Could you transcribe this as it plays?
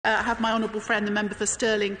have my honourable friend, the member for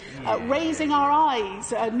Stirling, raising our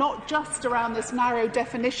eyes, not just around this narrow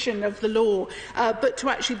definition of the law, but to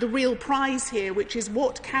actually the real prize here, which is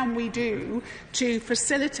what can we do to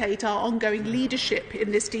facilitate our ongoing leadership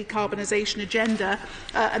in this decarbonisation agenda?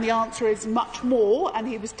 And the answer is much more, and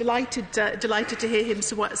he was delighted to hear him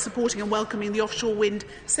supporting and welcoming the offshore wind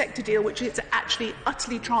sector deal, which is actually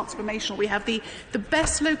utterly transformational. We have the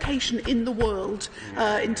best location in the world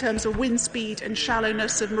in terms of wind speed and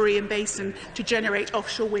shallowness of Marian Basin to generate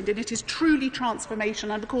offshore wind, and it is truly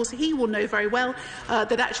transformational. And of course he will know very well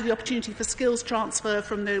that actually the opportunity for skills transfer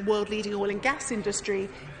from the world-leading oil and gas industry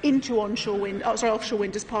into offshore wind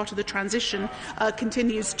as part of the transition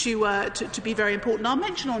continues to be very important. I'll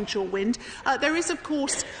mention onshore wind. There is, of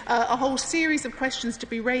course, a whole series of questions to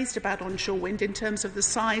be raised about onshore wind in terms of the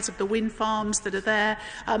size of the wind farms that are there.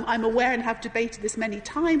 I'm aware and have debated this many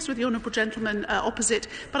times with the honourable gentleman opposite,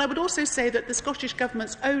 but I would also say that the Scottish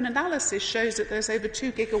Government's own analysis shows that there's over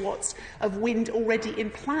 2 gigawatts of wind already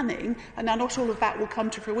in planning, and now not all of that will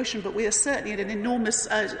come to fruition, but we are certainly in an enormous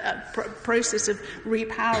process of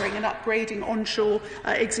repowering and upgrading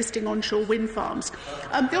existing onshore wind farms.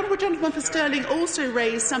 The honourable gentleman for Stirling also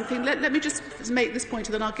raised something, let me just make this point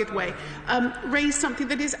and then I'll give way, raised something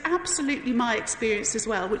that is absolutely my experience as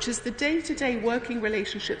well, which is the day-to-day working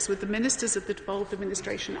relationships with the ministers of the devolved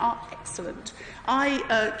administration are excellent.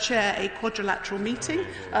 I chair a quadrilateral meeting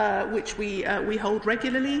which we hold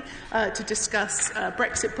regularly to discuss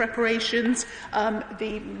Brexit preparations.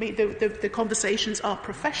 The conversations are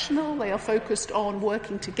professional, they are focused on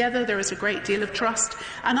working together, there is a great deal of trust,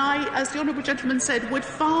 and I, as the honourable gentleman said, would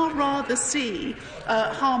far rather see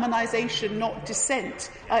harmonisation, not dissent,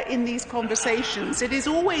 in these conversations. It is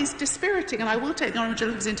always dispiriting, and I will take the honourable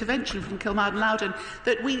gentleman's intervention from Kilmartin Loudon,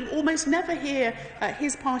 that we almost never hear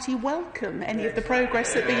his party welcome any of the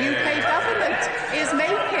progress that the UK government is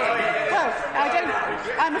making. Well,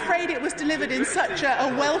 I'm afraid it was delivered in such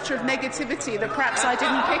a welter of negativity that perhaps I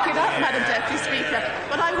didn't pick it up, Madam Deputy Speaker.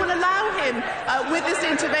 But I will allow him, with this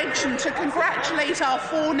intervention, to congratulate our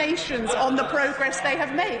 4 nations on the progress they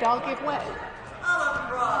have made. I'll give way.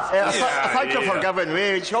 I thank you for giving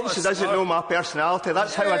way. She obviously doesn't know my personality.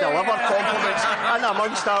 That's how I deliver compliments, in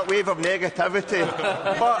amongst that wave of negativity.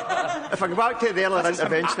 But if I go back to the earlier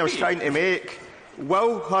intervention I was trying to make,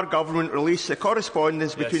 will her government release the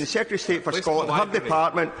correspondence between the Secretary of State for Scotland and her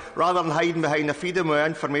department, rather than hiding behind a Freedom of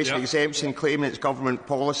Information exemption claiming it's government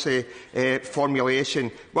policy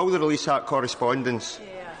formulation? Will they release that correspondence?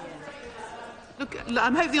 Look, I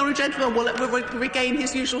hope the honourable gentleman will regain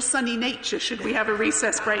his usual sunny nature should we have a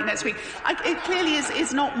recess break next week. It clearly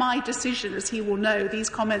is not my decision, as he will know. These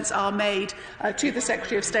comments are made to the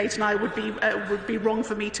Secretary of State, and I would be wrong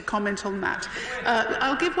for me to comment on that.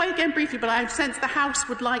 I'll give way again briefly, but I sense the House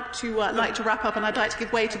would like to wrap up, and I'd like to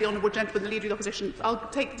give way to the honourable gentleman, the Leader of the Opposition. I'll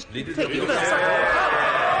take you first.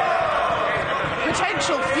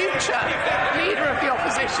 Potential future Leader of the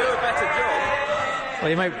Opposition. Do a better job. Well,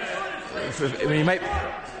 you might.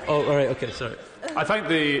 Oh, all right. Okay. Sorry. I thank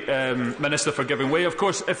the Minister for giving way. Of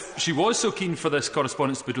course, if she was so keen for this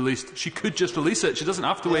correspondence to be released, she could just release it. She doesn't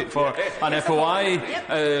have to wait for an FOI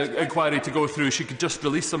inquiry to go through. She could just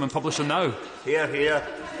release them and publish them now. Hear, hear.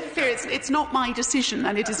 It's not my decision,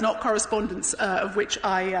 and it is not correspondence of which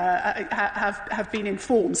I have been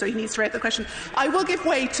informed, so he needs to raise the question. I will give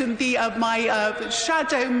way to my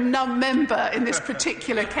shadow member in this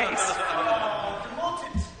particular case.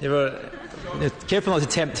 You were careful not to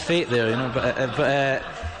tempt fate there, but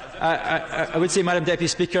I would say, Madam Deputy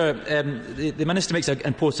Speaker, the Minister makes an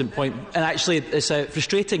important point, and actually it's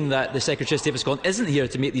frustrating that the Secretary of State for Scotland isn't here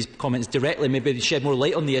to make these comments directly, maybe shed more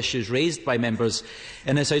light on the issues raised by members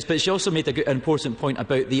in this House. But she also made an important point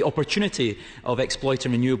about the opportunity of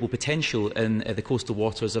exploiting renewable potential in the coastal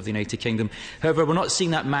waters of the United Kingdom. However, we're not seeing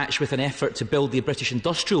that matched with an effort to build the British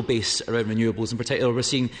industrial base around renewables. In particular, we're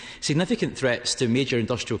seeing significant threats to major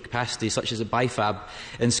industrial capacity, such as a BIFAB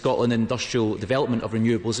in Scotland, and industrial development of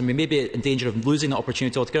renewables. And we may be in danger of losing that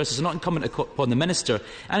opportunity altogether. So it's not incumbent upon the Minister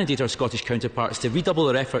and indeed our Scottish counterparts to redouble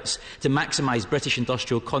their efforts to maximise British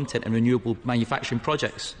industrial content and renewable manufacturing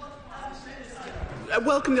projects. I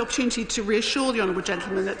welcome the opportunity to reassure the honourable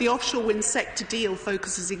gentleman that the offshore wind sector deal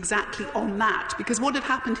focuses exactly on that, because what had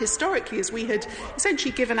happened historically is we had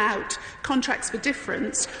essentially given out contracts for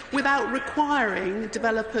difference without requiring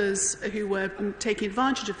developers who were taking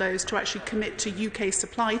advantage of those to actually commit to UK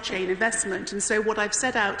supply chain investment. And so what I've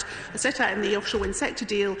set out in the offshore wind sector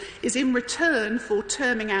deal is, in return for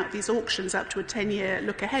terming out these auctions up to a 10-year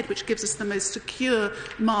look ahead, which gives us the most secure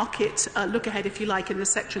market look ahead, if you like, in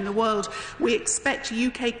this sector in the world, we expect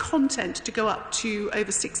expect UK content to go up to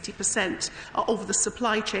over 60% of the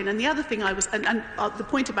supply chain. And the other thing the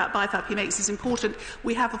point about BIFAP he makes is important.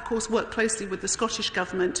 We have, of course, worked closely with the Scottish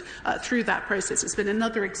Government through that process. It's been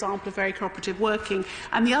another example of very cooperative working.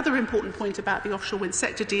 And the other important point about the offshore wind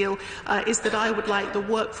sector deal is that I would like the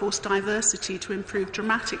workforce diversity to improve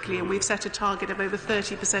dramatically, and we've set a target of over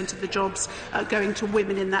 30% of the jobs going to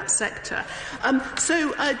women in that sector.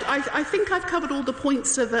 I think I've covered all the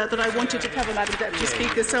points that I wanted to cover, Madam Deputy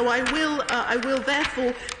Speaker, so I will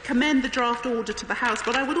therefore commend the draft order to the House,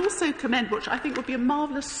 but I would also commend, which I think would be a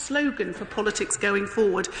marvellous slogan for politics going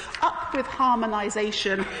forward, up with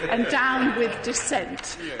harmonisation and down with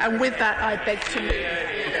dissent. And with that, I beg to move.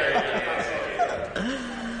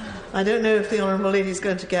 I don't know if the Honourable Lady is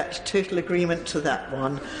going to get total agreement to that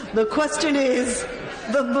one. The question is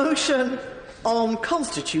the motion on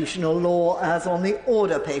constitutional law as on the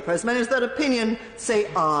order paper. As many as that opinion say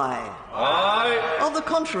aye. Aye. On the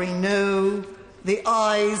contrary, no. The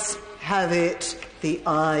ayes have it. The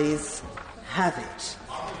ayes have it.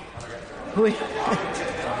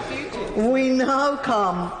 We now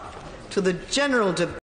come to the general debate.